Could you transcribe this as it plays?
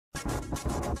Hello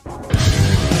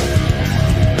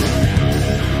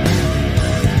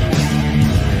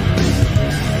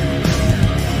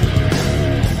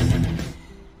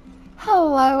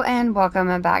and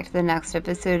welcome back to the next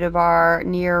episode of our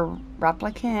NieR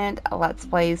Replicant Let's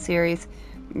Play series.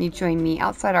 You join me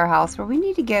outside our house where we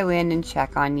need to go in and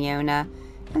check on Yonah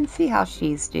and see how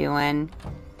she's doing.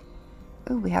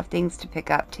 Oh, we have things to pick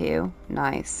up too.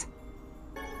 Nice.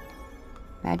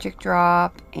 Magic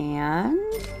drop and...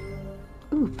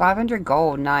 ooh, 500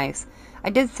 gold. Nice. I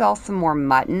did sell some more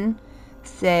mutton,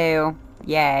 so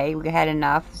yay, we had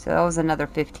enough. So that was another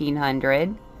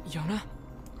 1,500. Yonah?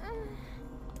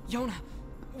 Yonah,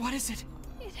 what is it?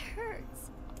 It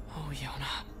hurts. Oh,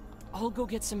 Yonah. I'll go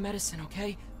get some medicine,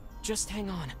 okay? Just hang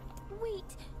on. Wait.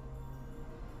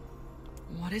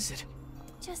 What is it?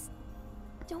 Just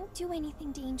don't do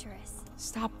anything dangerous.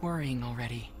 Stop worrying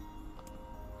already.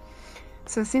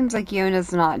 So it seems like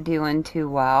Yonah's not doing too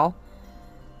well.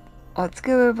 Let's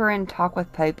go over and talk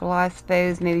with Popola, I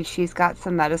suppose. Maybe she's got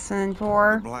some medicine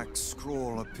for her. The black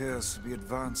scroll appears to be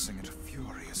advancing at a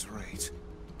furious rate.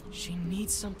 She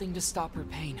needs something to stop her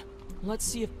pain. Let's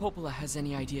see if Popola has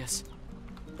any ideas.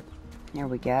 There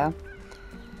we go.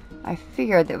 I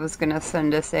figured that was going to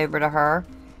send us over to her.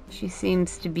 She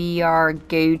seems to be our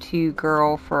go-to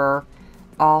girl for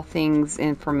all things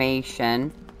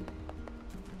information.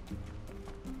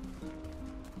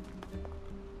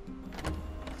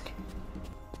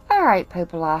 Alright,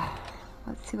 Popola.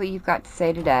 Let's see what you've got to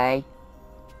say today.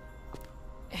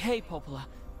 Hey, Popola.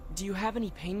 Do you have any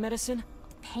pain medicine?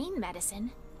 Pain medicine?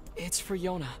 It's for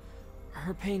Yonah.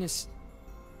 Her pain is...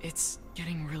 it's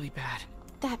getting really bad.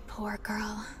 That poor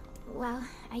girl. Well,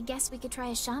 I guess we could try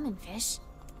a shaman fish.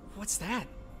 What's that?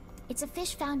 It's a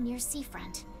fish found near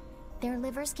Seafront. Their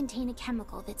livers contain a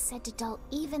chemical that's said to dull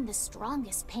even the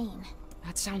strongest pain.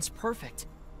 That sounds perfect.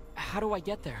 How do I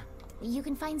get there? You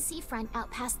can find Seafront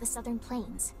out past the southern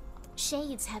plains.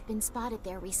 Shades have been spotted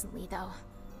there recently, though.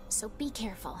 So be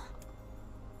careful.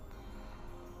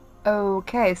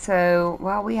 Okay, so,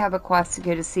 well, we have a quest to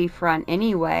go to Seafront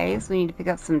anyways. We need to pick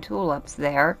up some tulips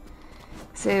there.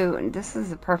 So, this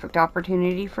is a perfect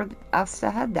opportunity for us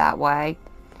to head that way.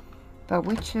 But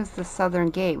which is the southern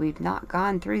gate? We've not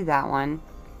gone through that one.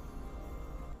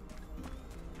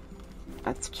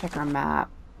 Let's check our map.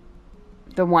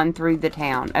 The one through the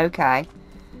town. Okay.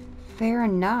 Fair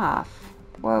enough.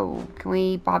 Whoa, can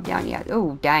we bob down yet?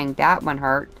 Oh, dang, that one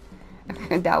hurt.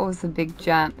 That was a big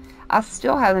jump. I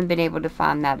still haven't been able to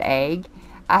find that egg.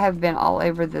 I have been all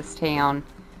over this town.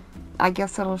 I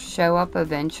guess it'll show up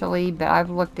eventually, but I've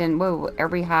looked in, whoa,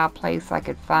 every high place I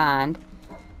could find.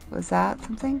 Was that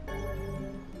something?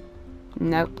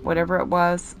 Nope, whatever it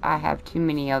was, I have too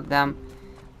many of them.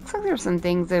 Looks like there's some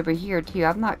things over here too.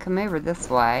 I've not come over this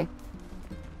way.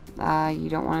 You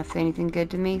don't want to say anything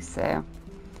good to me, so...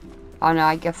 oh no,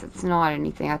 I guess it's not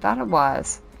anything. I thought it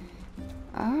was.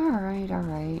 Alright,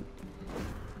 alright.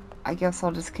 I guess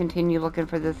I'll just continue looking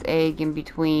for this egg in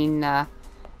between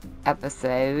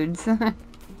episodes.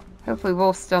 Hopefully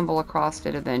we'll stumble across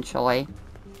it eventually.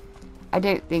 I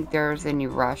don't think there's any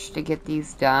rush to get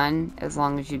these done, as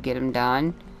long as you get them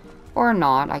done. Or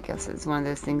not. I guess it's one of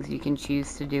those things you can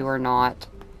choose to do or not.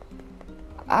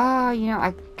 You know,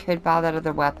 I could buy that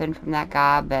other weapon from that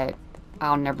guy, but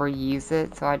I'll never use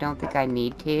it, so I don't think I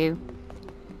need to.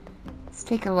 Let's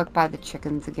take a look by the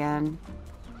chickens again.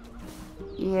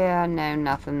 Yeah, no,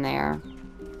 nothing there.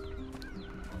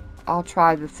 I'll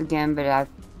try this again, but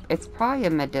it's probably a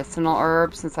medicinal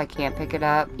herb since I can't pick it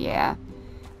up. Yeah,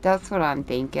 that's what I'm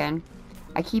thinking.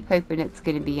 I keep hoping it's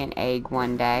going to be an egg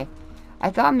one day. I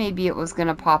thought maybe it was going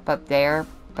to pop up there,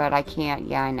 but I can't.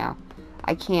 Yeah, I know.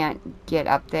 I can't get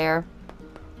up there.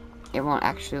 It won't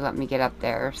actually let me get up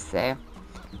there, so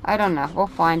I don't know. We'll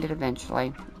find it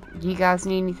eventually. Do you guys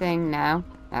need anything? No?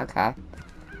 Okay.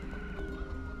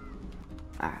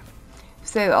 Alright.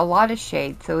 So, a lot of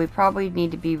shade, so we probably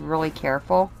need to be really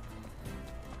careful.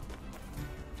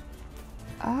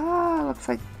 Ah, looks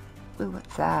like... ooh,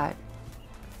 what's that?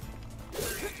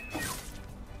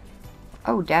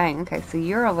 Oh, dang. Okay, so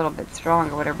you're a little bit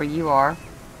stronger, whatever you are.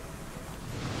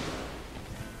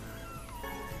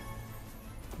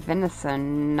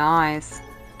 Venison. Nice.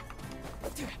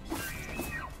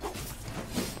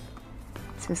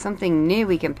 So, something new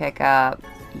we can pick up.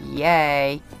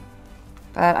 Yay.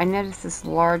 But I noticed this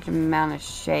large amount of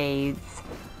shades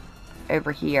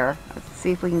over here. Let's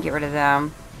see if we can get rid of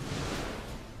them.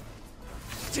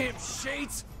 Damn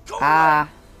shades! Go Ah,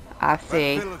 I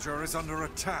see. That villager is under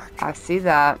attack. I see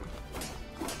that.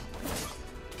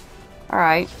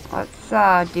 Alright,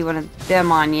 let's do one of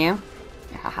them on you.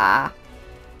 Haha.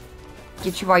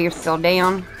 Get you while you're still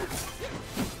down.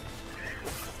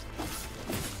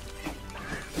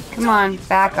 Come on,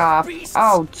 back off.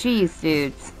 Oh, jeez,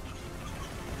 dudes.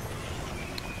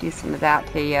 Do some of that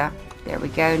to you. There we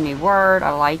go, new word.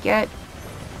 I like it.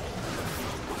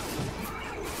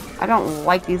 I don't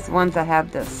like these ones that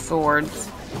have the swords.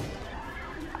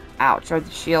 Ouch, or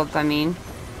the shields, I mean.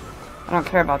 I don't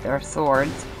care about their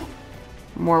swords.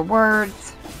 More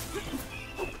words.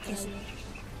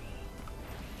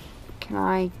 Can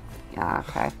I? Yeah,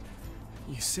 okay.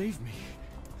 You saved me.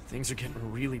 Things are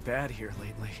getting really bad here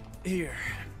lately. Here,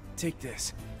 take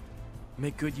this.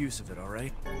 Make good use of it,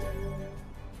 alright?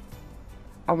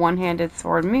 A one-handed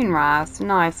sword, moonrise.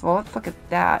 Nice. Well, let's look at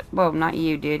that. Whoa, not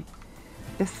you, dude.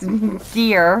 This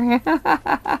deer.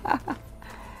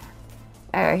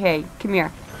 Oh, hey, come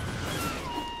here.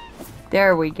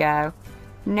 There we go.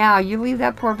 Now, you leave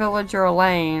that poor villager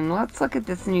alone. Let's look at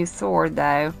this new sword,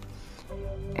 though,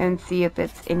 and see if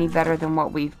it's any better than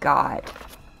what we've got.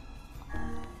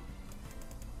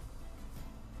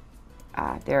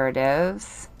 There it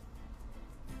is.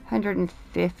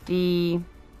 150.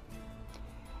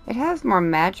 It has more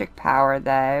magic power,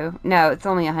 though. No, it's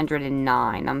only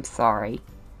 109. I'm sorry.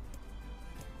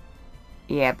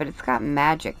 Yeah, but it's got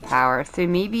magic power. So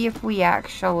maybe if we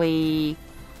actually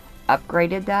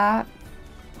upgraded that.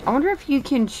 I wonder if you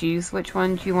can choose which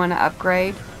ones you want to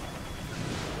upgrade.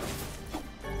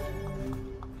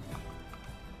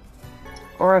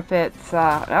 Or if it's,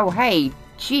 oh, hey,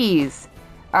 jeez.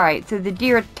 Alright, so the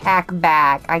deer attack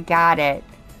back. I got it.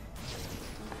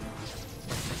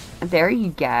 There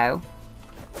you go.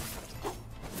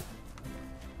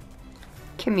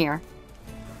 Come here.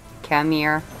 Come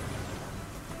here.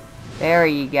 There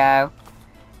you go.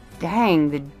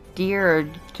 Dang, the deer are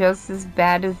just as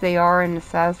bad as they are in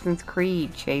Assassin's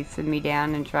Creed, chasing me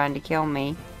down and trying to kill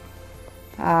me.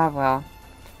 Ah, well.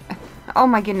 Oh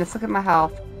my goodness, look at my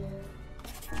health.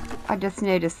 I just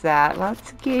noticed that.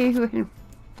 Let's go and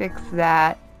fix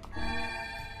that.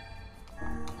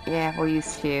 Yeah, we're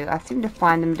used to. I seem to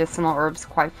find the medicinal herbs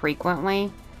quite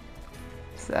frequently.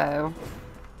 So,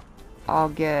 all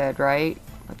good, right?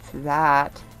 What's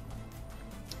that?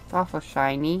 It's awful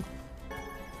shiny.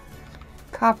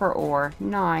 Copper ore.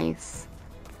 Nice.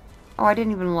 Oh, I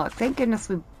didn't even look. Thank goodness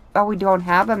we... Oh, we don't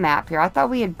have a map here. I thought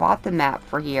we had bought the map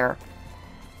for here.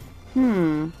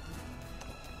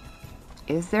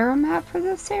 Is there a map for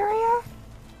this area?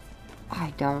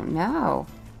 I don't know.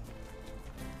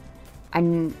 I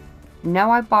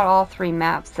know I bought all 3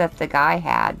 maps that the guy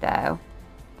had, though.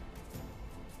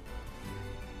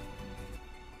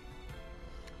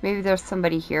 Maybe there's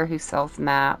somebody here who sells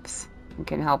maps and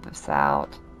can help us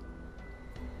out.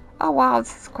 Oh, wow,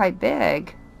 this is quite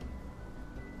big.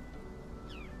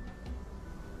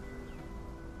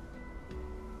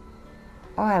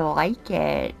 Oh, I like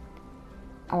it.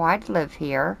 Oh, I'd live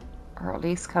here. Or at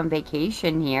least come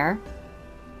vacation here.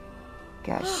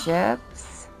 Got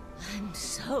ships. I'm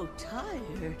so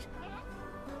tired.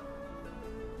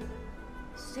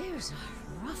 Stairs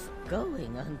are rough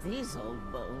going on these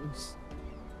old bones.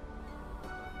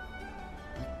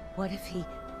 But what if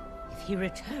he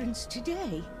returns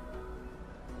today?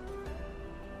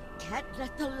 Can't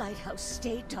let the lighthouse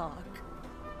stay dark.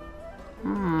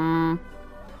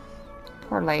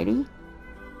 Poor lady.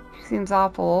 She seems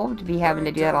awful old to be having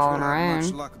to do that all on her own.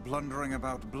 Much luck blundering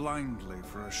about blindly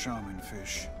for a shaman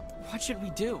fish. What should we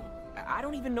do? I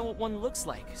don't even know what one looks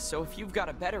like, so if you've got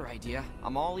a better idea,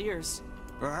 I'm all ears.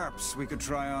 Perhaps we could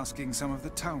try asking some of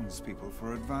the townspeople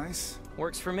for advice.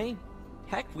 Works for me.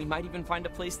 Heck, we might even find a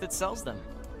place that sells them.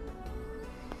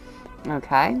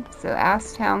 Okay, so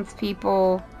ask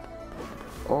townspeople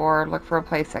or look for a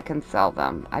place that can sell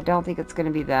them. I don't think it's going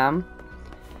to be them.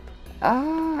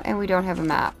 And we don't have a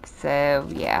map, so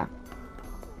yeah.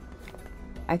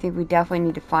 I think we definitely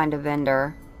need to find a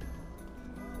vendor.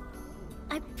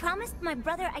 I promised my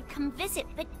brother I'd come visit,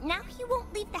 but now he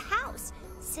won't leave the house.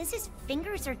 Says his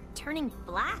fingers are turning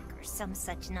black or some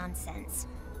such nonsense.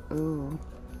 Ooh.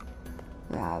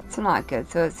 Yeah, it's not good.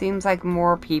 So it seems like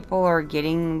more people are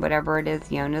getting whatever it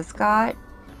is Yonah's got.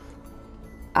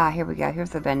 Here we go.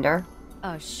 Here's the vendor.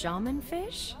 A shaman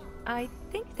fish? I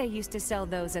think they used to sell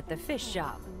those at the fish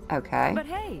shop. Okay. But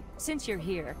hey, since you're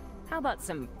here, how about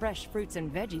some fresh fruits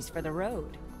and veggies for the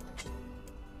road?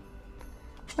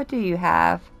 What do you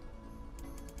have?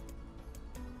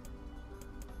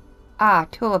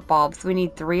 Tulip bulbs. We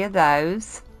need 3 of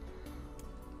those.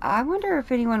 I wonder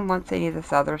if anyone wants any of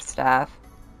this other stuff.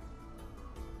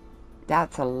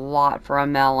 That's a lot for a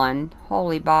melon.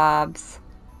 Holy bobs.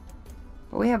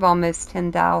 But we have almost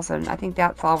 10,000. I think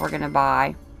that's all we're going to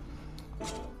buy.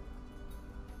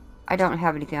 I don't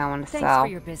have anything I want to sell. Thanks for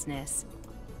your business.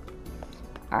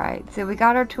 Alright, so we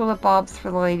got our tulip bulbs for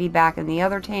the lady back in the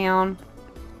other town.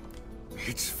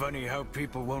 It's funny how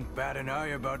people won't bat an eye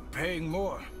about paying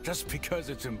more just because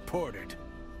it's imported.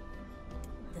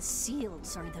 The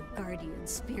seals are the guardian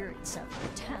spirits of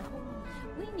the town.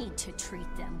 We need to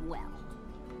treat them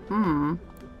well.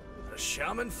 A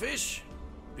shaman fish?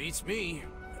 Beats me.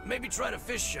 Maybe try the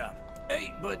fish shop.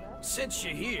 Hey, but since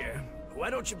you're here, why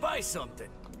don't you buy something?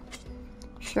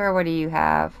 Sure, what do you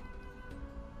have?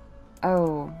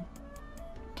 Oh.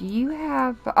 Do you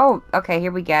have... Oh, okay,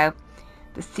 here we go.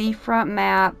 The Seafront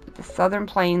map, the Southern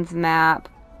Plains map.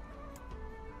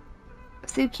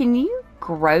 So can you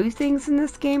grow things in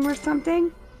this game or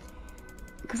something?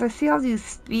 Because I see all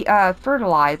these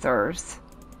fertilizers.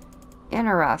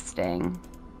 Interesting.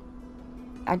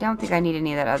 I don't think I need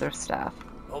any of that other stuff.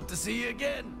 Hope to see you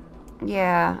again.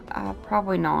 Yeah,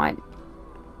 probably not.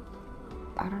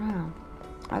 I don't know.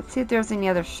 Let's see if there's any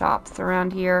other shops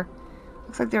around here.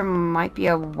 Looks like there might be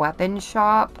a weapon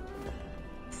shop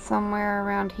somewhere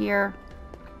around here.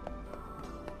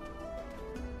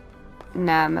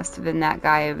 No, must have been that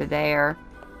guy over there.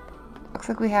 Looks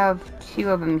like we have 2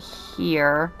 of them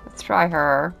here. Let's try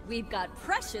her. We've got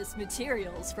precious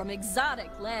materials from exotic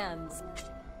lands.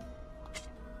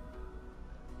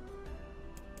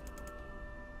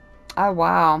 Oh,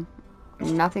 wow.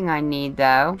 Nothing I need,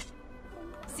 though.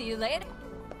 See you later.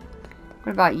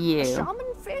 What about you?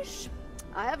 Shaman fish?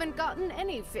 I haven't gotten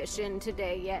any fish in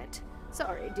today yet.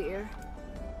 Sorry, dear.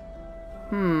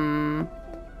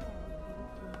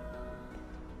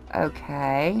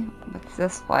 Okay. What's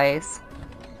this place?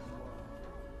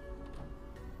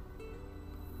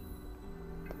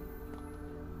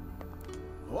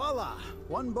 Voila!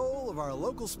 One bowl of our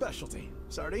local specialty,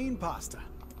 sardine pasta.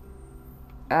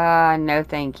 No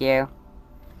thank you.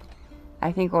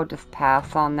 I think we'll just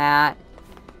pass on that.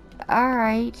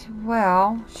 Alright,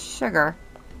 well, sugar.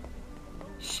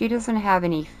 She doesn't have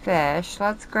any fish.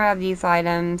 Let's grab these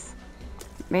items.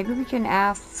 Maybe we can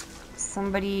ask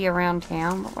somebody around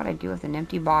town. What would I do with an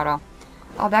empty bottle?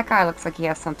 Oh, that guy looks like he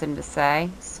has something to say.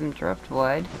 Some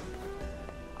driftwood.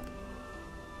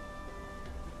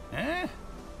 Huh?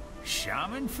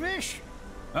 Shaman fish?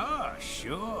 Oh,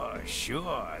 sure.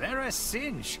 They're a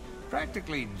cinch.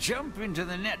 Practically jump into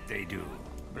the net, they do.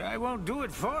 But I won't do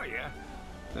it for you.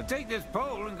 So take this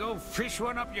pole and go fish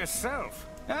one up yourself.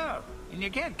 Oh, and you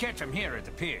can't catch them here at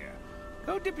the pier.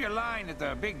 Go dip your line at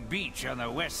the big beach on the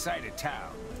west side of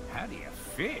town. How do you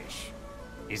fish?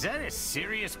 Is that a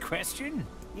serious question?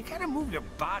 You gotta move your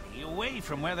body away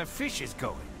from where the fish is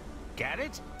going. Got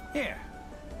it? Here,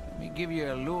 let me give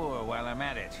you a lure while I'm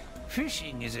at it.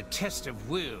 Fishing is a test of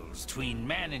wills between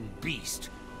man and beast.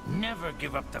 Never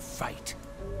give up the fight.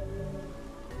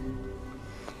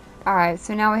 Alright,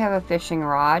 so now we have a fishing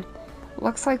rod.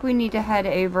 Looks like we need to head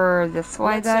over this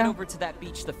way, Let's though. head over to that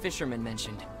beach the fisherman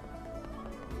mentioned.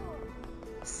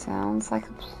 Sounds like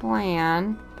a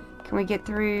plan. Can we get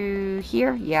through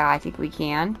here? Yeah, I think we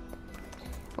can.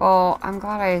 Well, I'm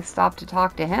glad I stopped to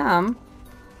talk to him.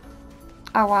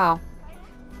 Oh, wow.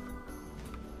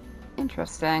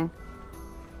 Interesting.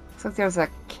 Looks like there's a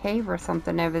cave or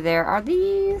something over there. Are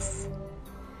these?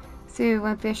 So,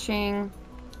 when fishing...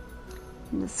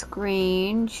 the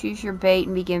screen, choose your bait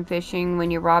and begin fishing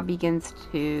when your rod begins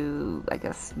to, I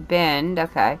guess, bend.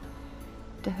 Okay.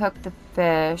 To hook the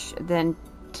fish, then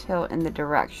tilt in the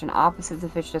direction opposite the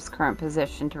fish's current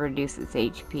position to reduce its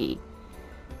HP.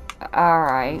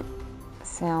 Alright.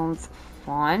 Sounds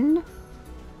fun.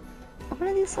 What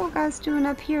are these little guys doing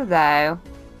up here, though?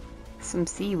 Some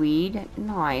seaweed.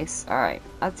 Nice. Alright.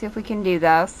 Let's see if we can do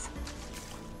this.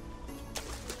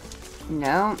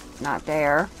 No, not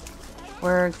there.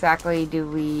 Where exactly do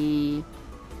we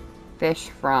fish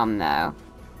from, though?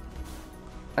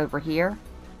 Over here?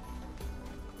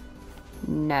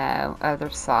 No. Other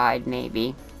side,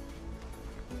 maybe.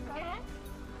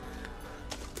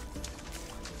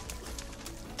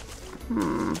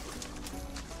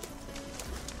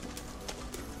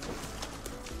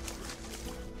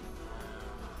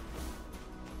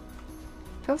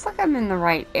 Feels like I'm in the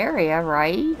right area,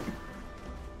 right?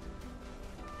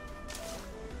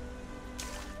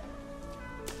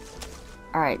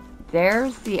 Alright,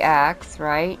 there's the X,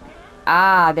 right?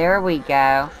 Ah, there we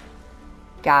go.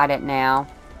 Got it now.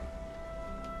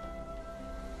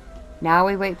 Now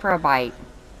we wait for a bite.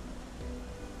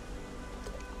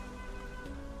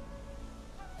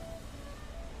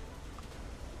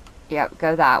 Yep,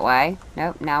 go that way.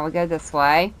 Nope, now we go this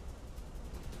way.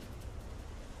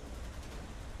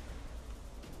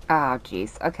 Oh,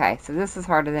 jeez. Okay, so this is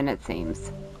harder than it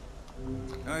seems.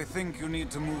 I think you need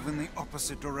to move in the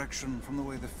opposite direction from the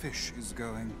way the fish is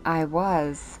going. I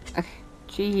was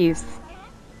Jeez.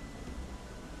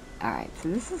 Alright, so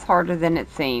this is harder than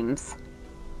it seems.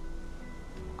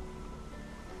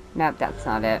 Nope, that's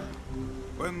not it.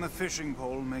 When the fishing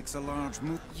pole makes a large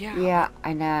move. Yeah,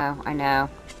 I know.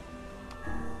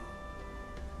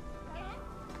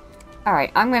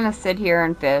 Alright, I'm gonna sit here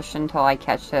and fish until I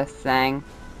catch this thing.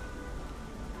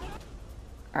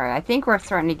 Alright, I think we're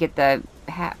starting to get the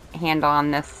handle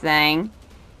on this thing.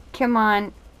 Come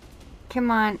on.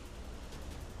 Come on.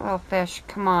 Little fish,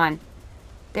 come on.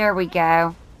 There we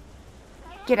go.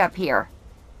 Get up here.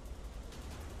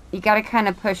 You gotta kind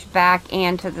of push back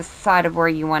and to the side of where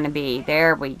you want to be.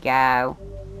 There we go.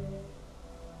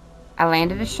 I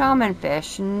landed a shaman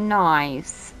fish.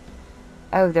 Nice.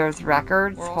 Oh, there's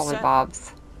records. Holy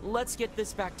bobs. Let's get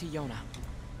this back to Yonah.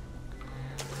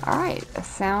 Alright,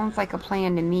 sounds like a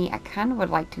plan to me. I kind of would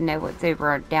like to know what's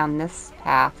over down this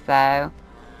path, though.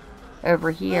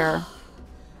 Over here.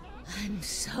 I'm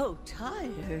so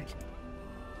tired.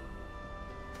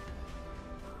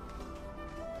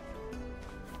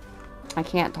 I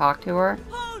can't talk to her.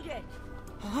 Hold it!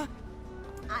 Huh?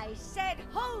 I said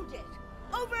hold it!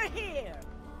 Over here!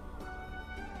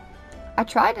 I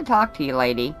tried to talk to you,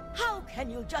 lady. How can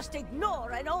you just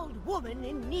ignore an old woman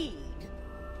in need?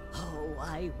 Oh,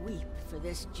 I weep for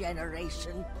this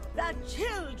generation. The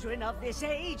children of this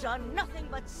age are nothing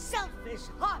but selfish,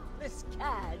 heartless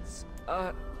cads.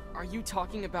 Are you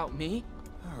talking about me?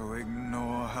 Oh,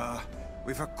 ignore her.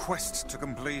 We've a quest to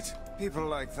complete. People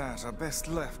like that are best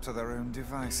left to their own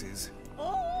devices.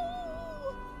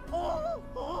 The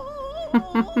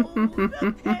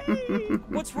pain!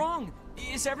 What's wrong?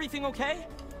 Is everything okay?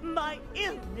 My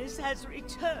illness has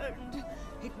returned.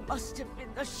 It must have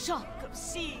been the shock of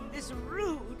seeing this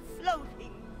rude,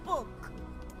 floating book.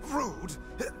 Rude?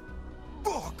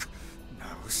 Book?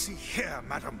 Now, see here,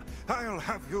 madam. I'll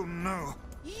have you know.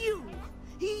 You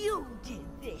did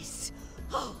this.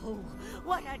 Oh,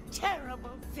 what a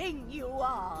terrible thing you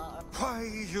are. Why,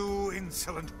 you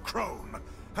insolent crone.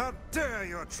 How dare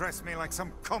you address me like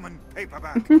some common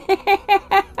paperback?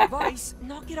 Vice,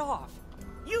 knock it off.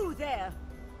 You there!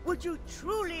 Would you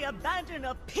truly abandon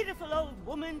a pitiful old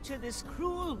woman to this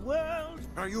cruel world?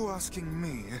 Are you asking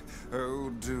me? Oh,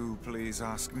 do please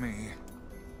ask me.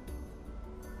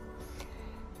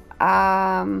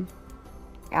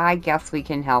 I guess we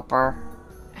can help her.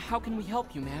 How can we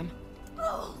help you, ma'am?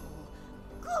 Oh,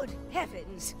 good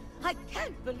heavens! I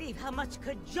can't believe how much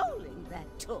cajoling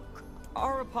that took.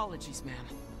 Our apologies, ma'am.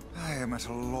 I am at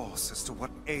a loss as to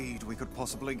what aid we could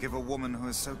possibly give a woman who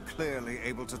is so clearly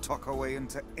able to talk her way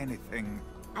into anything.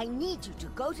 I need you to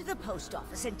go to the post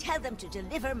office and tell them to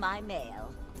deliver my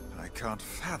mail. I can't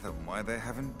fathom why they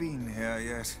haven't been here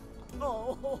yet.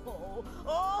 Oh,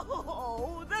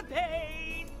 the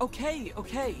pain!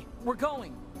 Okay, we're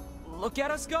going. Look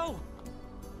at us go.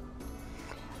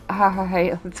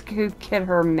 Alright, let's go get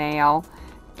her mail.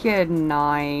 Good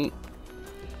night.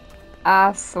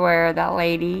 I swear, that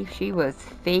lady, she was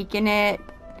faking it.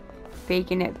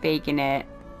 Faking it.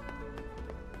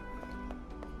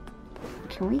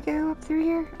 Can we go up through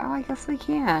here? Oh, I guess we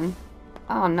can.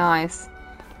 Oh, nice.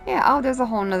 Yeah, oh, there's a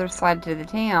whole nother side to the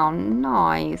town.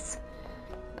 Nice.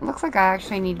 It looks like I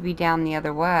actually need to be down the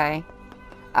other way.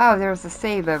 Oh, there's a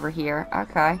save over here.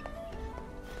 Okay.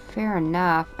 Fair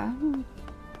enough. Oh,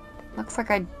 looks like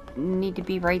I need to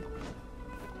be right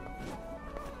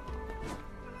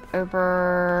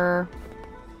over.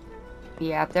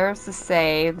 Yeah, there's the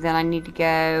save. Then I need to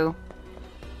go.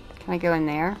 Can I go in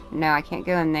there? No, I can't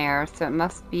go in there. So it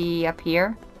must be up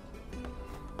here.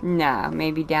 No,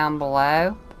 maybe down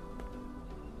below.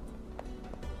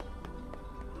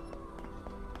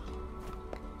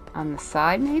 On the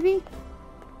side, maybe?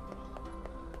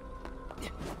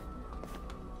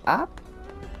 Up?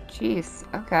 Jeez,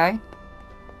 okay.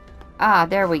 Ah,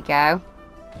 there we go.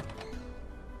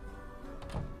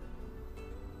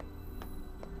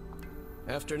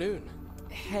 Afternoon.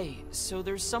 Hey, so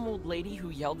there's some old lady who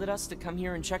yelled at us to come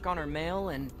here and check on her mail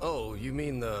and... Oh, you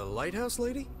mean the lighthouse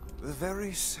lady? The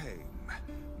very same.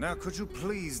 Now, could you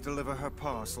please deliver her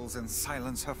parcels and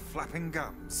silence her flapping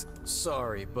gums?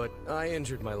 Sorry, but I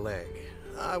injured my leg.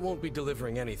 I won't be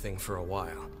delivering anything for a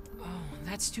while. Oh,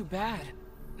 that's too bad.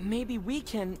 Maybe we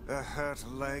can... A hurt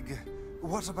leg?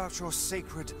 What about your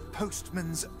sacred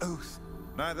postman's oath?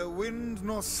 Neither wind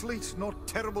nor sleet nor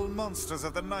terrible monsters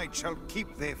of the night shall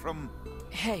keep thee from...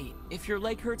 Hey, if your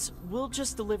leg hurts, we'll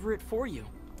just deliver it for you.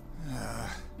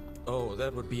 Oh,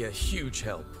 that would be a huge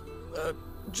help.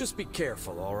 Just be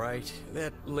careful, all right?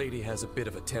 That lady has a bit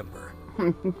of a temper.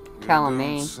 Telling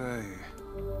me.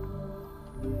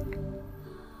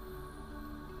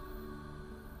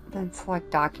 Then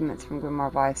select documents from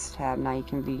Grimoire Vice tab. Now you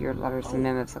can view your letters and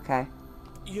memos, okay?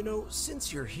 You know,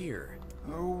 since you're here...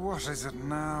 Oh, what is it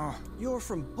now? You're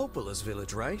from Popola's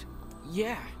village, right?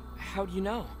 Yeah, how do you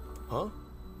know? Huh?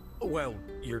 Well,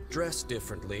 you're dressed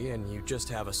differently, and you just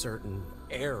have a certain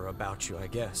air about you, I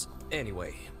guess.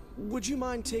 Anyway, would you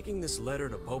mind taking this letter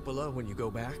to Popola when you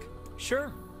go back?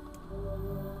 Sure.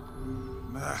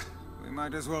 We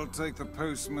might as well take the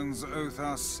postman's oath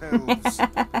ourselves.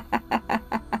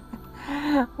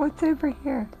 What's over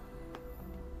here?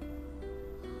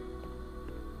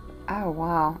 Oh,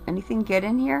 wow. Anything good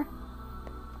in here?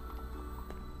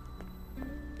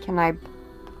 Can I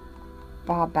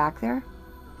bob back there?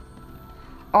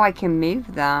 Oh, I can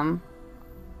move them.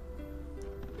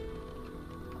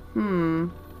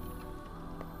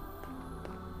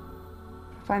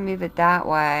 If I move it that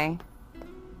way.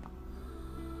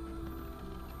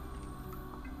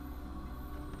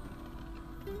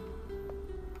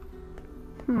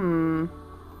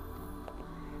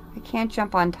 I can't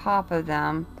jump on top of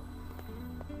them.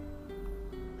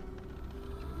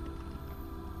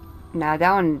 No,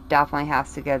 that one definitely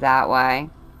has to go that way.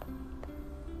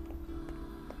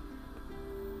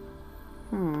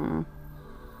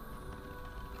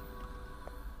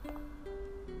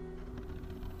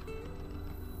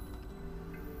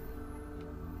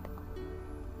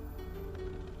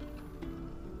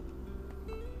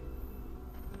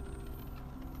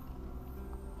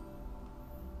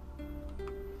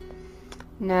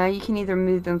 No, you can either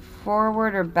move them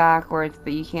forward or backwards,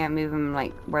 but you can't move them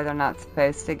like where they're not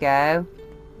supposed to go.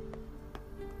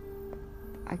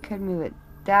 I could move it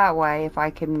that way if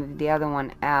I could move the other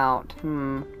one out.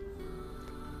 I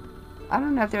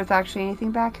don't know if there's actually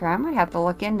anything back here. I might have to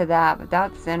look into that, but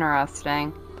that's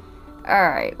interesting.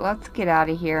 Alright, let's get out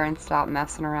of here and stop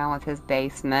messing around with his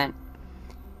basement.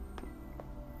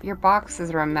 Your boxes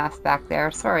are a mess back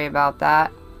there. Sorry about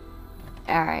that.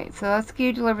 Alright, so let's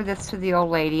go deliver this to the old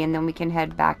lady and then we can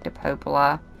head back to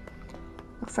Popola.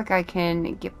 Looks like I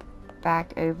can get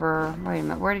back over... Wait a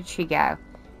minute, where did she go?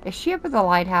 Is she up at the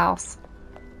lighthouse?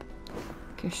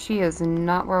 Because she is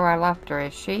not where I left her,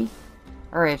 is she?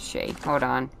 Or is she? Hold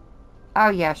on. Oh,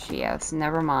 yeah, she is.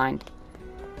 Never mind.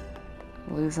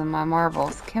 Losing my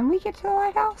marbles. Can we get to the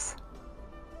lighthouse?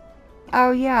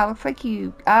 Oh, yeah, looks like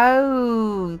you...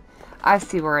 Oh... I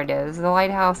see where it is. The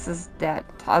lighthouse is that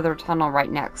other tunnel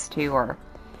right next to her.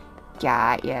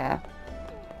 Got ya.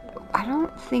 I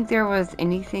don't think there was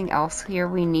anything else here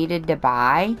we needed to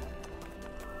buy.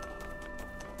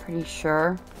 Pretty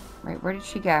sure. Right, where did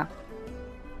she go?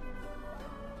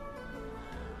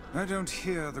 I don't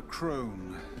hear the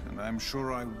crone, and I'm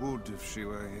sure I would if she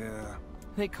were here.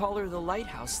 They call her the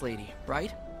lighthouse lady,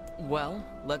 right? Well,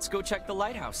 let's go check the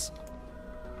lighthouse.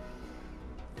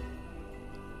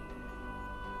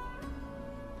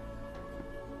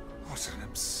 What an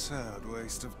absurd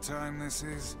waste of time this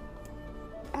is.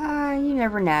 You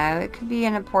never know. It could be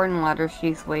an important letter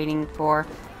she's waiting for.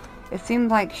 It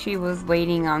seemed like she was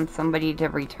waiting on somebody to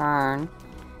return.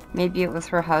 Maybe it was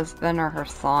her husband or her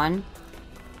son.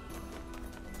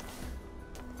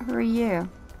 Who are you?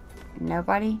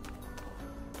 Nobody?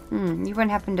 You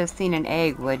wouldn't happen to have seen an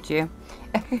egg, would you?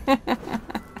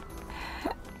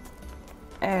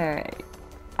 Alright.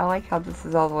 I like how this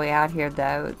is all the way out here,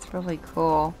 though. It's really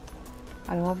cool.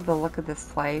 I love the look of this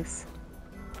place.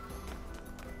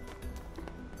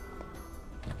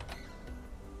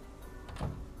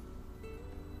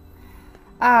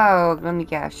 Oh, let me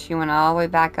guess. She went all the way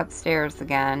back upstairs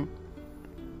again.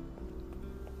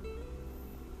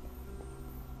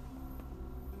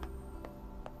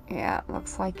 Yeah,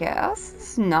 looks like it. Oh, this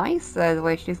is nice, though, the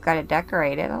way she's got it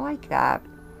decorated. I like that.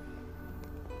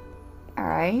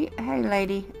 Alright. Hey,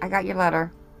 lady. I got your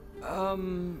letter.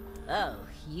 Oh,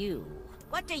 you.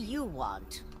 What do you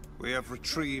want? We have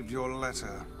retrieved your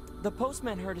letter. The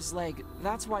postman hurt his leg.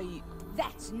 That's why he...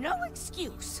 That's no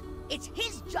excuse. It's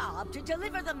his job to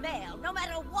deliver the mail, no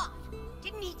matter what.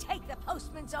 Didn't he take the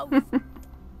postman's oath?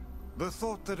 The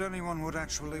thought that anyone would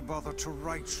actually bother to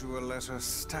write you a letter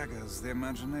staggers the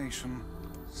imagination.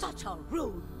 Such a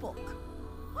rude book.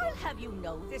 I'll have you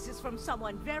know this is from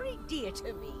someone very dear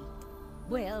to me.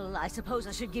 Well, I suppose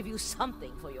I should give you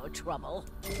something for your trouble.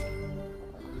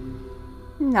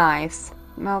 Nice.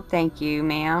 Well, thank you,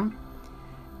 ma'am.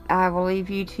 I will leave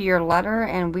you to your letter,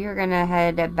 and we are going to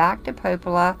head back to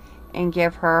Popola and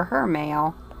give her her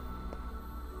mail.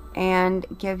 And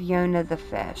give Yonah the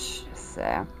fish.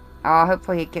 So,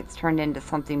 hopefully it gets turned into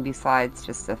something besides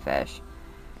just a fish.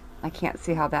 I can't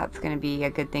see how that's going to be a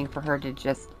good thing for her to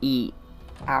just eat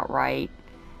outright.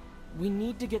 We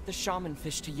need to get the shaman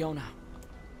fish to Yonah.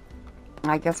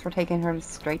 I guess we're taking her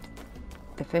straight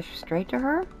to the fish straight to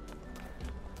her?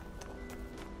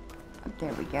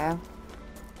 There we go.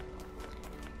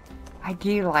 I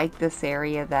do like this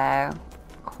area though,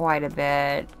 quite a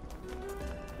bit.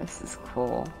 This is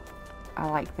cool. I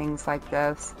like things like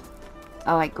this.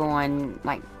 I like going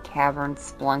like cavern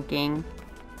splunking.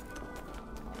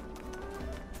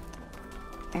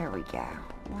 There we go.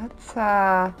 Let's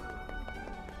head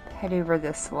over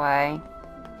this way.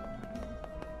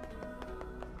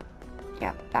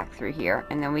 Yep, back through here.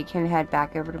 And then we can head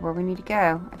back over to where we need to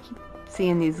go. I keep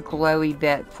seeing these glowy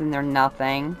bits and they're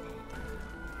nothing.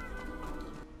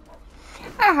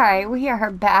 Alright, we are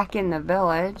back in the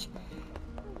village.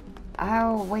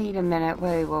 Oh, wait a minute.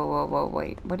 Wait.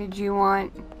 What did you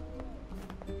want?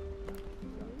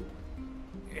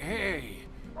 Hey,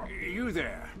 you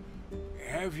there.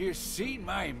 Have you seen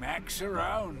my Max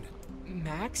around?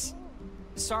 Max?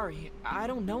 Sorry, I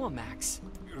don't know a Max.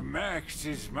 Max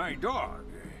is my dog.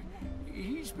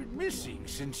 He's been missing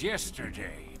since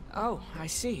yesterday. Oh, I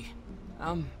see.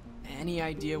 Any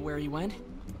idea where he went?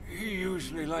 He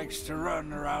usually likes to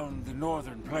run around the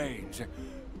northern plains.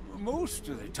 Most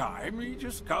of the time, he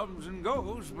just comes and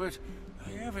goes, but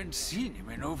I haven't seen him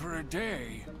in over a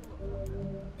day.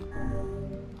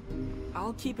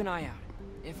 I'll keep an eye out.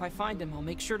 If I find him, I'll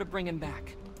make sure to bring him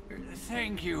back.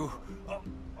 Thank you.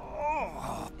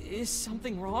 Is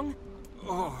something wrong?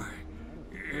 Oh,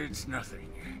 it's nothing.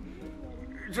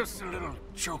 Just a little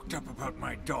choked up about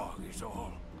my dog is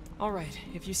all. Alright,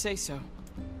 if you say so.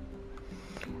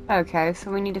 Okay,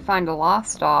 so we need to find a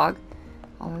lost dog.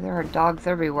 Although there are dogs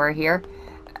everywhere here.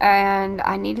 And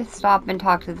I need to stop and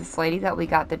talk to this lady that we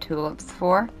got the tulips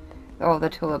for. Oh, the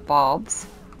tulip bulbs.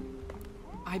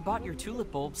 I bought your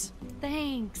tulip bulbs.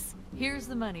 Thanks. Here's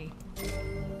the money.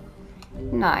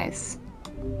 Nice.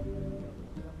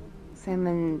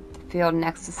 Examine the field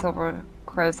next to Silver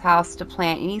Crow's house to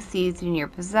plant any seeds in your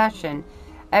possession.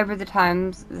 Over the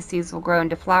times, the seeds will grow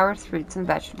into flowers, fruits, and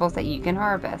vegetables that you can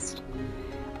harvest.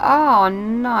 Oh,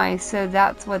 nice. So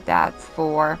that's what that's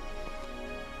for.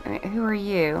 Who are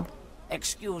you?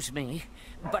 Excuse me,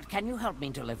 but can you help me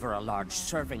deliver a large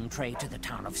serving tray to the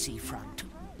town of Seafront?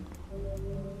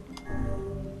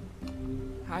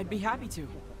 I'd be happy to.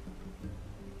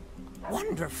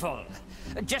 Wonderful.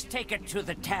 Just take it to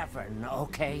the tavern,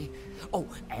 okay? Oh,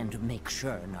 and make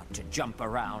sure not to jump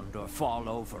around or fall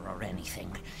over or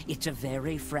anything. It's a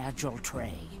very fragile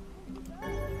tray.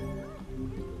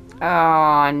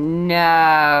 Oh, no.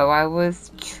 I was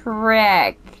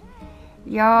tricked.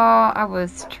 Y'all, I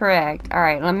was tricked.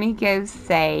 Alright, let me go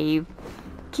save.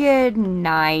 Good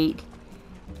night.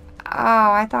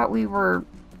 Oh, I thought we were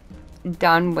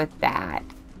done with that.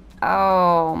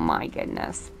 Oh, my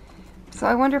goodness. So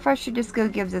I wonder if I should just go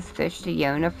give this fish to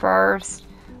Yonah first,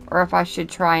 or if I should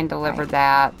try and deliver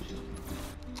that.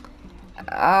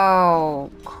 Oh,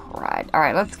 crud.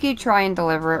 Alright, let's go try and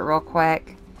deliver it real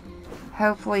quick.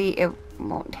 Hopefully it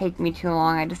won't take me too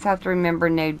long. I just have to remember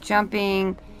no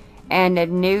jumping and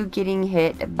no getting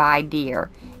hit by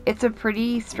deer. It's a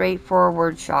pretty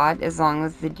straightforward shot as long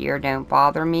as the deer don't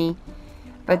bother me.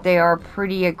 But they are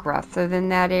pretty aggressive in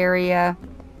that area.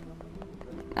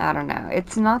 I don't know.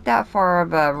 It's not that far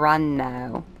of a run,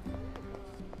 though.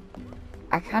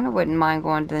 I kind of wouldn't mind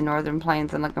going to the Northern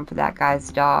Plains and looking for that guy's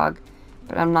dog.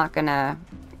 But I'm not going to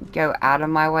go out of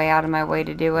my way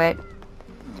to do it.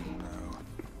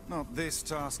 No, not this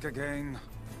task again.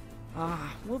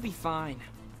 We'll be fine.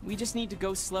 We just need to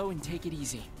go slow and take it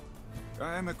easy.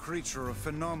 I am a creature of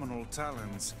phenomenal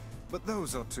talents, but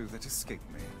those are two that escape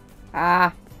me.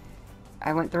 I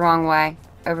went the wrong way.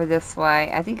 Over this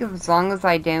way. I think as long as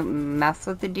I don't mess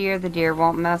with the deer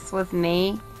won't mess with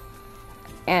me.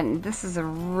 And this is a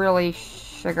really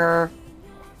sugar.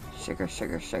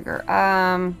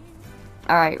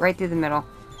 Alright, right through the middle.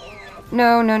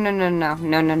 No,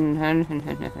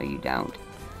 you don't.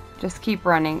 Just keep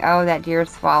running. Oh, that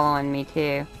deer's following me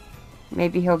too.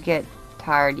 Maybe he'll get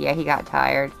tired. Yeah, he got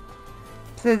tired.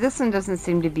 So this one doesn't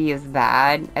seem to be as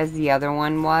bad as the other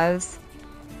one was.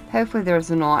 Hopefully there's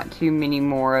not too many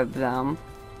more of them.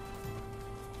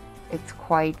 It's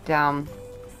quite the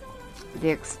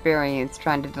experience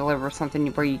trying to deliver something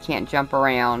where you can't jump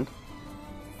around.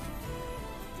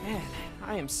 Man,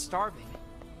 I am starving.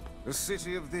 A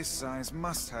city of this size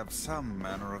must have some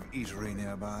manner of eatery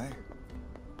nearby.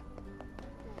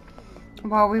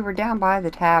 Well, we were down by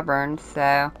the tavern,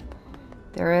 so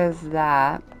there is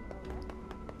that.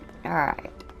 Alright,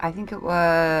 I think it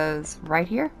was right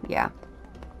here? Yeah.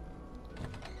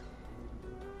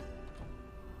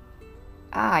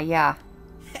 Ah, yeah.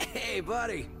 Hey,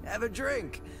 buddy, have a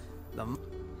drink.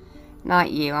 Not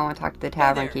you. I want to talk to the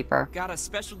tavern keeper. Got a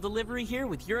special delivery here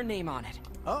with your name on it.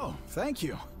 Oh, thank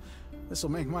you. This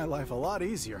will make my life a lot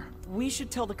easier. We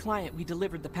should tell the client we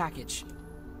delivered the package.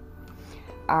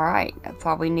 Alright, that's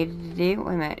all we needed to do.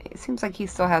 Wait a minute, it seems like he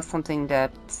still has something to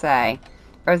say.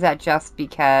 Or is that just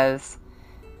because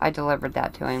I delivered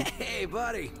that to him? Hey,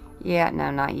 buddy. Yeah, no,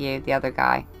 not you. The other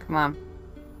guy. Come on.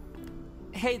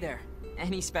 Hey there.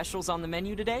 Any specials on the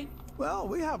menu today? Well,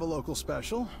 we have a local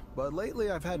special, but lately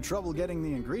I've had trouble getting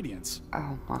the ingredients.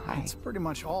 Oh my. It's pretty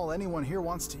much all anyone here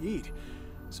wants to eat.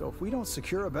 So if we don't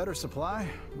secure a better supply,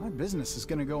 my business is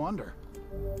gonna go under.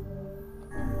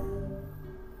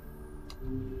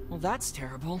 Well, that's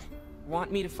terrible.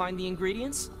 Want me to find the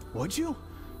ingredients? Would you?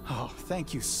 Oh,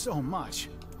 thank you so much.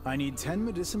 I need 10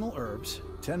 medicinal herbs,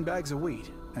 10 bags of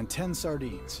wheat, and 10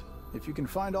 sardines. If you can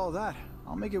find all that,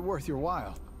 I'll make it worth your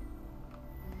while.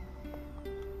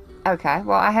 Okay,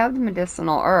 well, I have the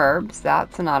medicinal herbs.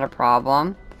 That's not a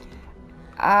problem.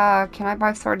 Can I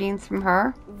buy sardines from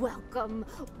her? Welcome.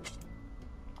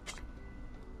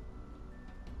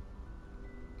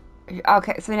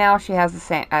 Okay, so now she has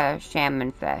a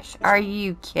salmon fish. Are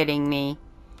you kidding me?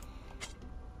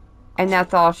 And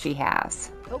that's all she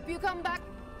has. Hope you come back.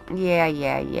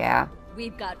 Yeah.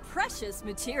 We've got precious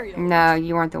material. No,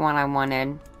 you weren't the one I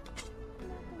wanted.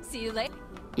 See you later.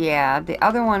 Yeah, the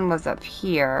other one was up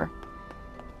here.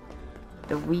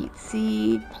 The wheat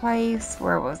seed place.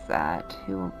 Where was that?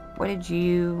 What did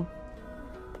you...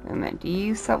 Wait a minute,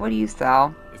 what do you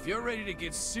sell? If you're ready to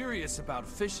get serious about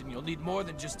fishing, you'll need more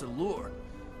than just a lure.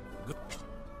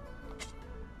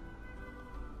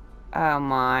 Oh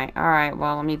my. Alright,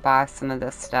 well, let me buy some of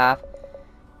this stuff.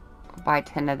 I'll buy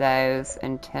 10 of those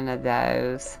and 10 of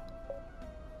those.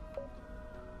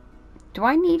 Do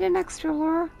I need an extra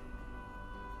lure?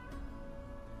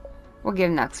 We'll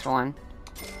get an extra one.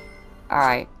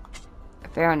 Alright.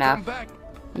 Fair enough.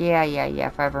 Yeah,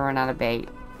 if I ever run out of bait.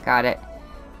 Got it.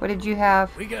 What did you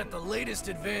have? We got the latest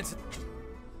advance.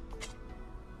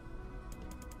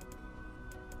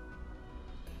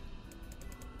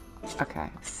 Okay,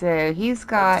 so he's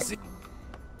got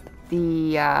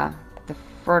the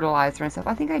fertilizer and stuff.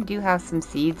 I think I do have some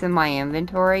seeds in my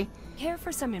inventory. Care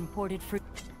for some imported fruit?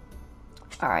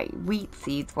 Alright, wheat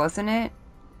seeds, wasn't it?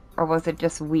 Or was it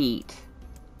just wheat?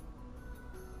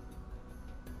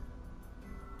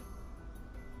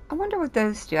 I wonder what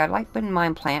those do. wouldn't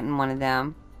mind planting one of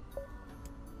them.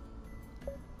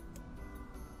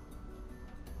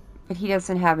 But he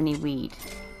doesn't have any wheat.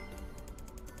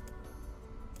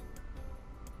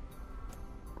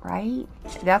 Right?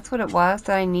 That's what it was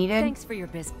that I needed? Thanks for your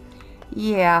business.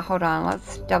 Yeah, hold on.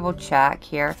 Let's double check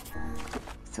here.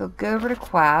 So go over to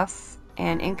quests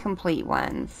and incomplete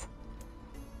ones.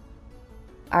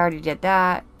 I already did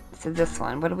that. So this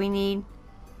one. What do we need?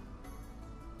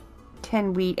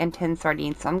 10 wheat and 10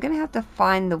 sardines. So I'm going to have to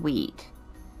find the wheat.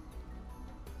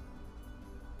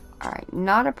 Alright,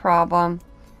 not a problem.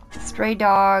 Stray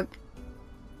dog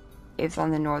is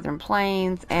on the northern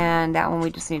plains, and that one we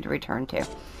just need to return to.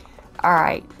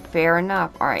 Alright, fair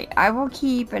enough. Alright, I will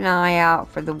keep an eye out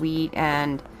for the wheat,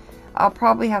 and I'll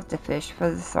probably have to fish for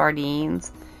the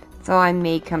sardines. So I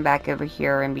may come back over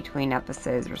here in between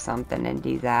episodes or something and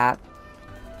do that.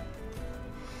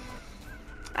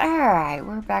 Alright,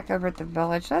 we're back over at the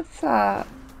village. Let's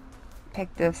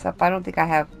pick this up. I don't think I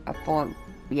have a full...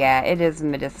 Yeah, it is a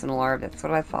medicinal herb. That's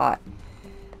what I thought.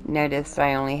 Noticed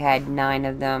I only had 9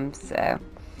 of them, so...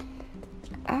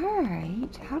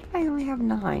 Alright, how did I only have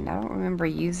 9? I don't remember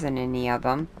using any of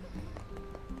them.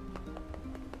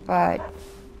 But,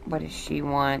 what does she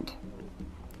want?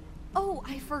 Oh,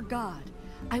 I forgot.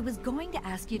 I was going to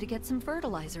ask you to get some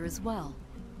fertilizer as well.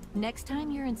 Next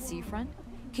time you're in Seafront,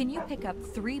 can you pick up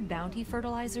 3 bounty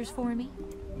fertilizers for me?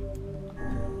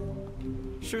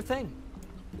 Sure thing.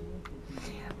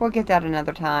 We'll get that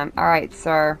another time. Alright,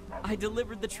 sir. I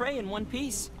delivered the tray in one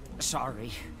piece.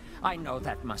 Sorry. I know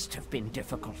that must have been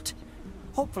difficult.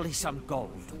 Hopefully some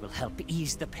gold will help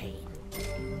ease the pain.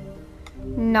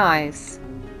 Nice.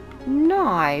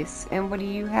 Nice. And what do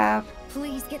you have?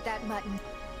 Please get that mutton.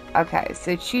 Okay,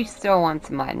 so she still wants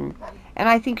mutton. And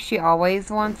I think she always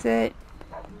wants it.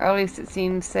 Or at least it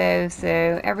seems so.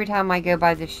 So every time I go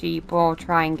by the sheep, we'll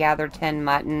try and gather 10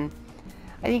 mutton.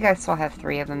 I think I still have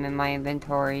 3 of them in my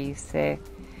inventory. So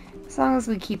as long as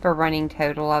we keep a running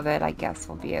total of it, I guess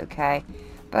we'll be okay.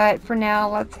 But for now,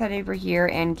 let's head over here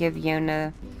and give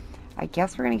Yonah... I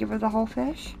guess we're going to give her the whole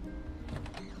fish?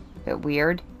 Bit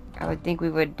weird. I would think we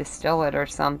would distill it or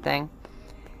something.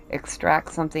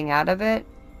 Extract something out of it.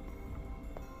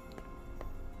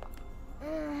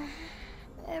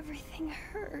 Everything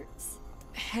hurts.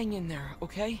 Hang in there,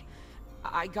 okay?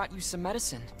 I got you some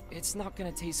medicine. It's not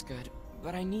gonna taste good,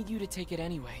 but I need you to take it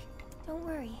anyway. Don't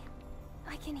worry.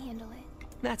 I can handle it.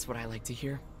 That's what I like to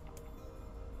hear.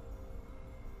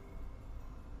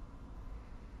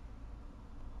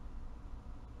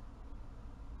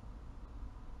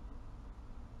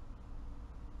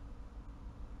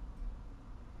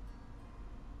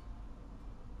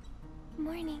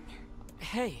 Morning.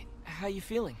 Hey, how you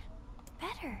feeling?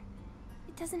 Better.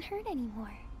 It doesn't hurt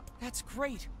anymore. That's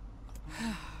great.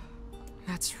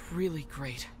 That's really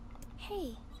great.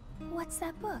 Hey, what's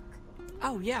that book?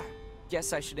 Oh yeah,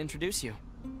 guess I should introduce you.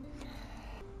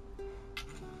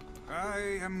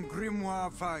 I am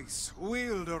Grimoire Weiss,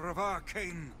 wielder of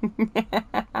arcane.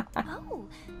 Oh,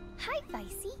 hi,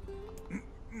 Vicey.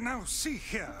 Now see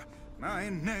here, my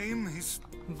name is...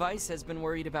 Weiss has been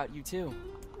worried about you too.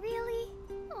 Really?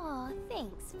 Aw,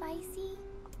 thanks, Vicey.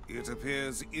 It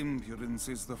appears impudence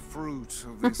is the fruit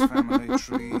of this family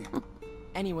tree.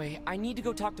 Anyway, I need to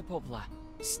go talk to Popola.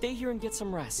 Stay here and get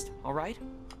some rest, alright?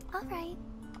 Alright.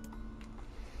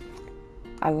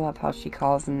 I love how she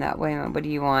calls him that way. What do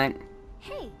you want?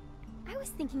 Hey, I was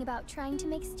thinking about trying to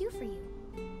make stew for you.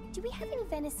 Do we have any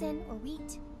venison or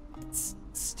wheat?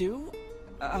 Stew?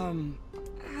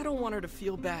 I don't want her to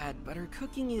feel bad, but her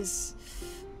cooking is...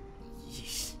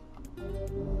 Yeesh.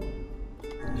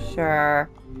 Sure.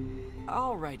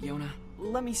 Alright, Yonah.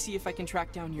 Let me see if I can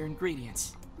track down your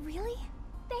ingredients. Really?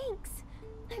 Thanks.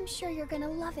 I'm sure you're gonna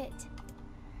love it.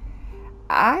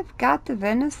 I've got the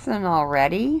venison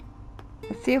already.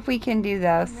 Let's see if we can do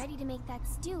this. I'm ready to make that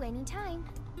stew anytime.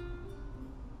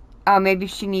 Oh, maybe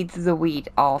she needs the wheat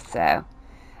also.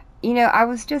 You know, I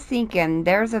was just thinking,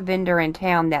 there's a vendor in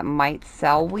town that might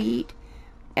sell wheat,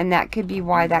 and that could be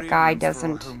why that guy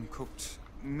doesn't... home-cooked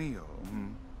meal.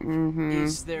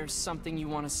 Is there something you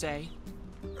want to say?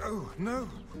 Oh, no,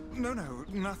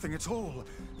 nothing at all.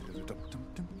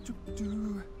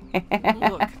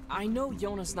 Look, I know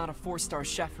Yonah's not a 4-star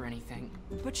chef or anything,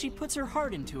 but she puts her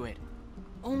heart into it.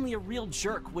 Only a real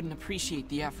jerk wouldn't appreciate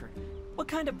the effort. What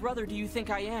kind of brother do you think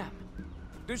I am?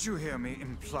 Did you hear me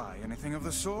imply anything of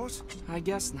the sort? I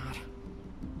guess not.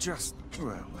 Just,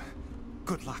 well,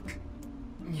 good luck.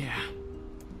 Yeah.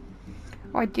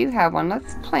 Oh, I do have one.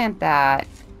 Let's plant that.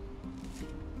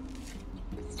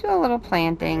 Let's do a little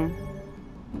planting.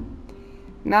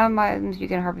 The amount of items you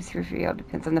can harvest through field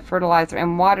depends on the fertilizer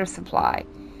and water supply.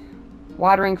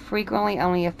 Watering frequently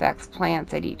only affects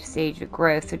plants at each stage of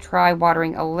growth, so try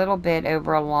watering a little bit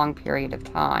over a long period of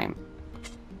time.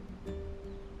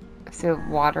 So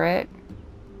water it.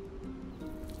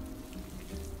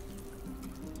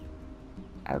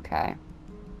 Okay.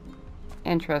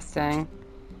 Interesting.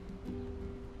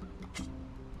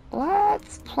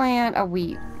 Let's plant a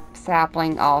wheat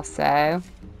sapling also.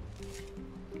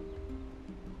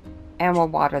 And we'll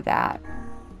water that.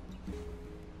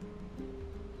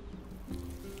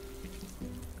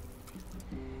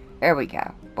 There we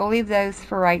go. We'll leave those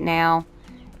for right now.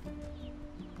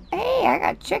 Hey, I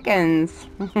got chickens.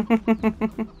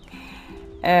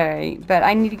 Alright, but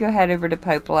I need to go head over to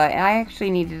Popola, and I actually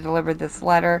need to deliver this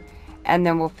letter, and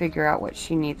then we'll figure out what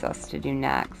she needs us to do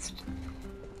next.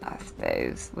 I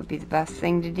suppose would be the best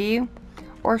thing to do.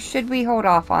 Or should we hold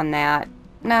off on that?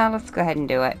 No, let's go ahead and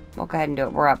do it. We'll go ahead and do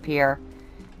it. We're up here.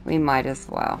 We might as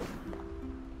well.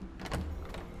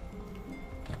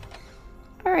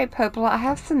 Alright, Popola, I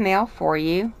have some mail for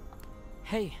you.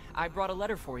 Hey, I brought a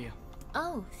letter for you.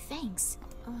 Oh, thanks.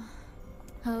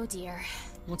 Oh dear.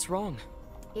 What's wrong?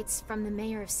 It's from the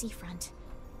mayor of Seafront.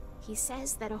 He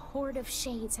says that a horde of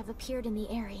shades have appeared in the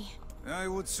area. I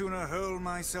would sooner hurl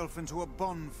myself into a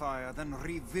bonfire than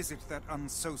revisit that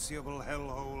unsociable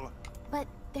hellhole. But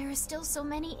there are still so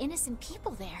many innocent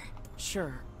people there.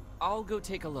 Sure. I'll go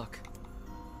take a look.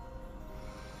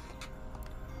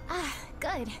 Ah,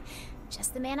 good.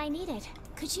 Just the man I needed.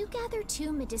 Could you gather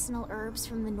 2 medicinal herbs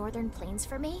from the northern plains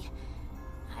for me?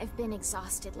 I've been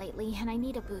exhausted lately, and I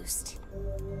need a boost.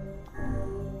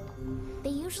 They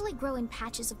usually grow in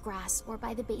patches of grass or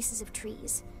by the bases of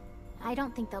trees. I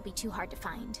don't think they'll be too hard to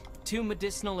find. 2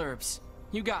 medicinal herbs.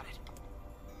 You got it.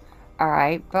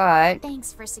 Alright, but...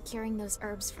 Thanks for securing those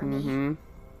herbs for me.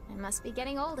 I must be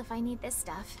getting old if I need this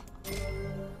stuff.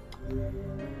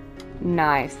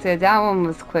 Nice. So that one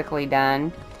was quickly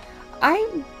done.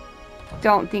 I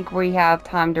don't think we have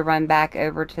time to run back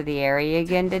over to the area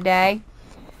again today.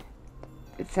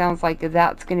 It sounds like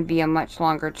that's going to be a much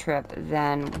longer trip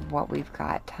than what we've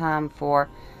got time for.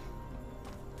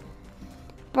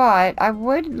 But I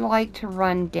would like to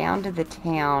run down to the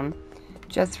town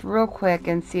just real quick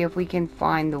and see if we can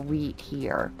find the wheat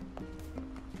here.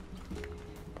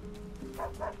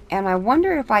 And I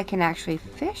wonder if I can actually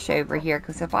fish over here,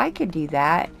 because if I could do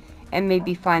that and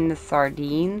maybe find the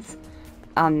sardines,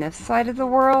 on this side of the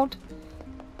world.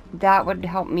 That would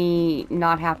help me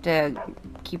not have to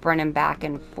keep running back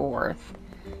and forth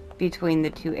between the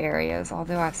two areas.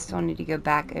 Although I still need to go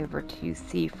back over to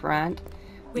Seafront.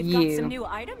 We've got some new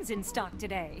items in stock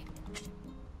today.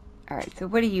 Alright, so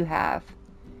what do you have?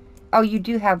 Oh, you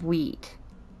do have wheat.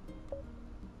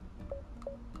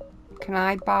 Can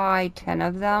I buy 10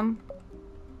 of them?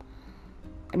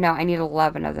 No, I need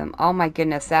 11 of them. Oh my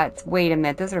goodness, that's... Wait a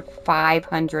minute, those are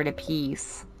 500 a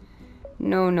piece.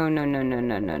 No.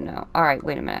 Alright,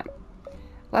 wait a minute.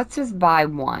 Let's just buy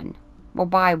one. We'll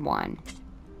buy one.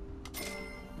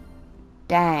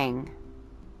 Dang,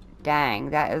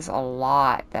 that is a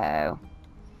lot, though.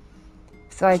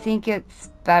 So I think it's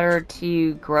better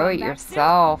to grow it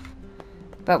yourself.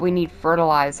 But we need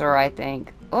fertilizer, I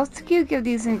think. Let's give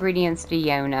these ingredients to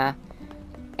Yonah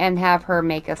and have her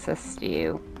make us a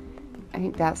stew. I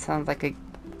think that sounds like a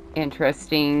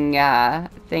interesting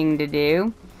thing to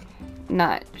do.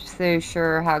 Not so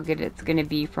sure how good it's going to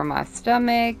be for my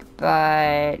stomach,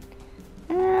 but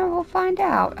we'll find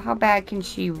out. How bad can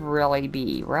she really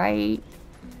be, right?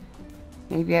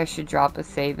 Maybe I should drop a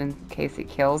save in case it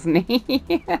kills me.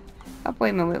 Oh, wait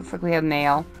a minute, looks like we have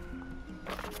mail.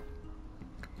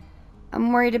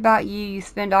 I'm worried about you. You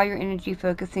spend all your energy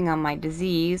focusing on my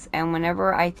disease, and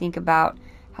whenever I think about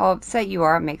how upset you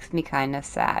are, it makes me kind of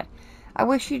sad. I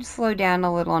wish you'd slow down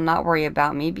a little and not worry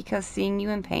about me, because seeing you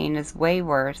in pain is way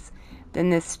worse than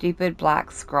this stupid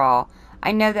black scrawl.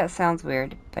 I know that sounds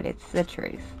weird, but it's the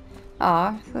truth.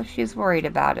 Aw, so she's worried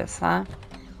about us, huh?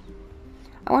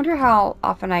 I wonder how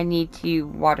often I need to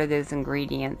water those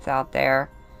ingredients out there.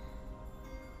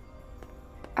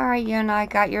 Alright, Yonah, I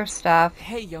got your stuff.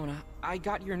 Hey, Yonah, I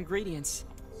got your ingredients.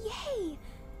 Yay!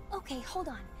 Okay, hold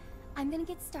on. I'm gonna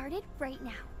get started right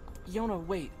now. Yonah,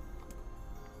 wait.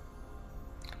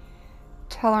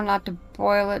 Tell her not to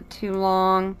boil it too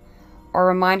long, or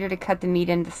remind her to cut the meat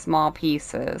into small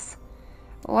pieces.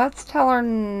 Let's tell her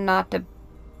not to...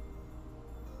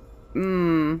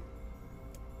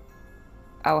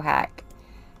 Oh, heck.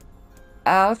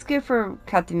 Let's go for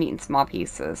cut the meat in small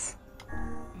pieces.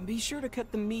 Be sure to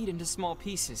cut the meat into small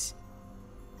pieces.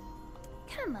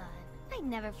 Come on, I'd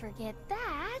never forget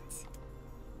that.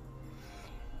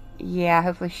 Yeah,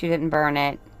 hopefully she didn't burn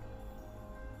it.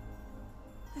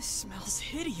 This smells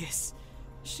hideous.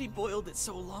 She boiled it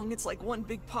so long it's like one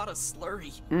big pot of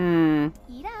slurry.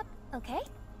 Eat up, okay?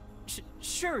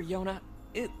 Sure, Yonah.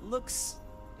 It looks,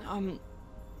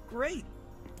 great.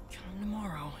 Come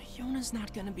tomorrow, Yonah's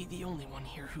not gonna be the only one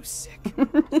here who's sick.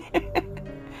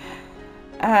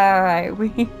 Alright,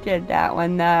 we did that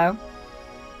one though.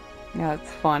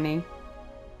 That's funny.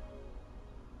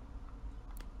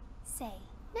 Say,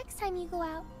 next time you go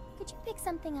out, could you pick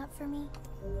something up for me?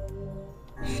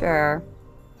 Sure.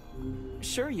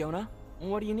 Sure, Yonah.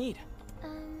 What do you need?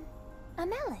 A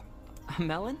melon. A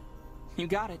melon? You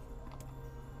got it.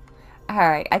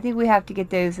 Alright, I think we have to get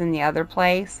those in the other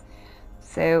place.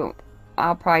 So,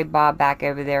 I'll probably bob back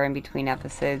over there in between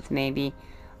episodes, maybe.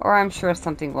 Or I'm sure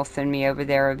something will send me over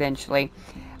there eventually.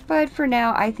 But for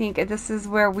now, I think this is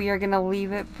where we are going to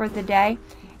leave it for the day.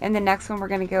 And the next one, we're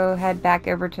going to go head back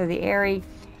over to the area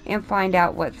and find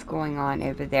out what's going on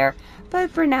over there.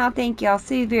 But for now, thank y'all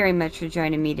so very much for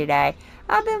joining me today.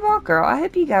 I've been Walker. I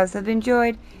hope you guys have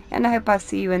enjoyed, and I hope I'll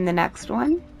see you in the next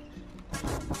one.